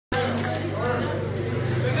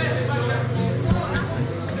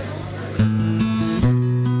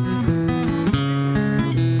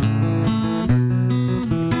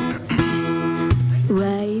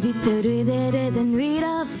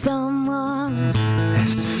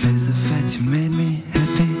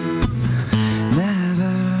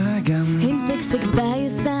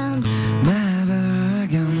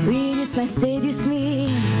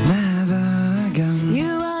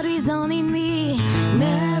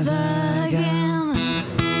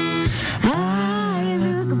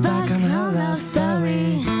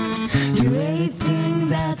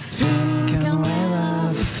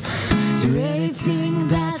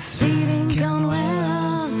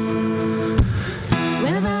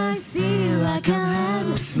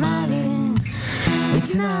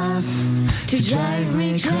to drive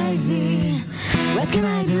me crazy. What can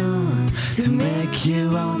I do to make you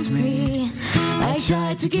want me? I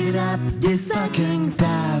tried to give it up, this fucking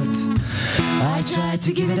doubt. I tried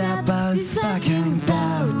to give it up, oh, this fucking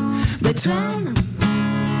doubt. But when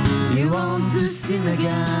you want to see me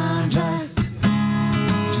again, just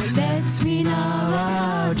let me know,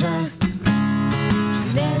 oh, just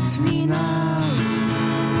let me know.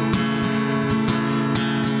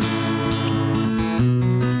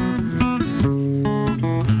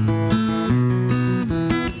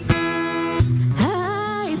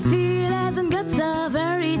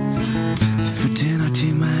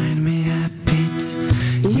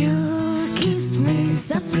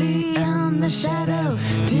 Shadow,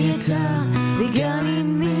 theater begun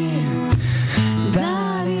in me.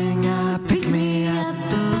 Darling, pick me up.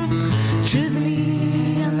 Choose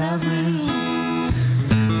me and love me.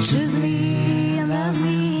 Choose me and love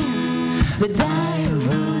me. But I